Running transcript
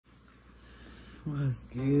What's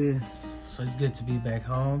good? So it's good to be back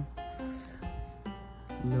home.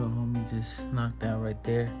 Little homie just knocked out right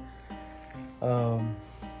there.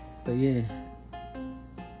 But yeah,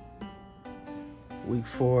 week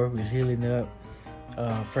 4, we're healing up.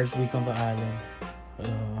 First week on the island.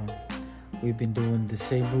 We've been doing the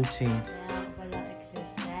same routines.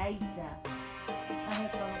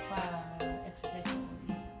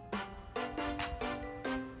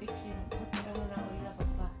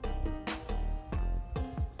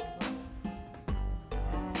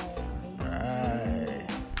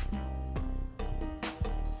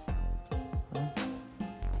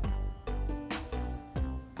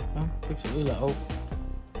 Fix your ula. Oh.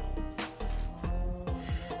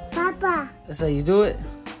 Papa. That's how you do it?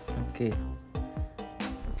 Okay.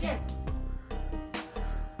 Okay.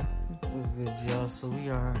 What's good, y'all? So we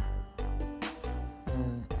are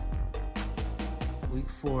week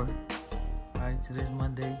 4. Alright, today's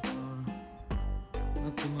Monday.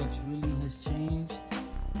 Nothing much really has changed.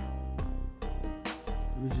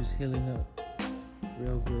 We're just healing up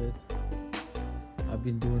real good. I've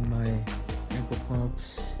been doing my ankle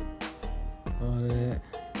pumps, all that.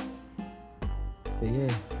 But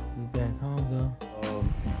yeah, we back home though.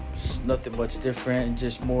 It's nothing much different,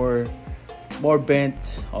 just more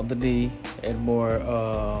bent on the knee and more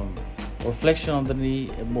flexion on the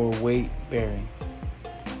knee and more weight bearing.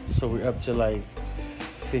 So we're up to like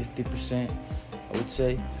 50%, I would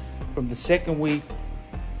say. From the second week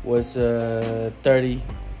was 30,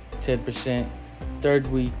 10%. Third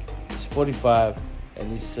week is 45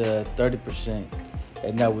 and it's 30%.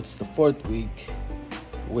 And now it's the 4th week,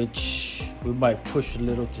 which we might push a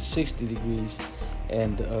little to 60 degrees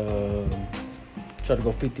and try to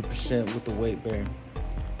go 50% with the weight bearing.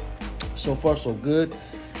 So far, so good.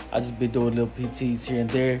 I just been doing little PTs here and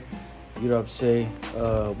there, you know what I'm saying?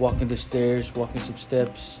 Walking the stairs, walking some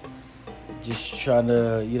steps, just trying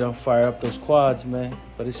to, you know, fire up those quads, man.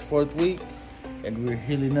 But it's 4th week and we're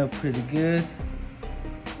healing up pretty good.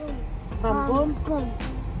 Boom.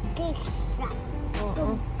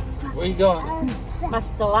 Where you going?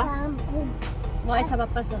 Pasto ah. Mo isa pa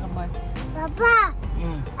pasto ka more. Papa.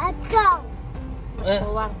 Let's go.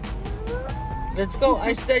 Let's go.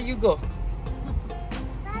 I said you go.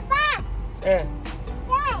 Papa. Yeah.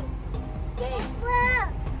 Stay.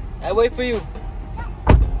 I wait for you.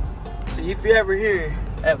 So if you're ever here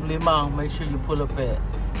at Limao, make sure you pull up at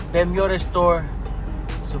Bemyore store.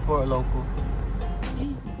 Support local.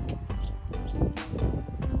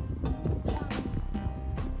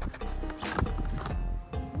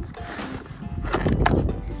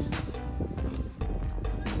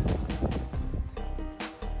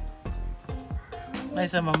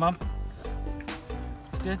 Nice, my mom.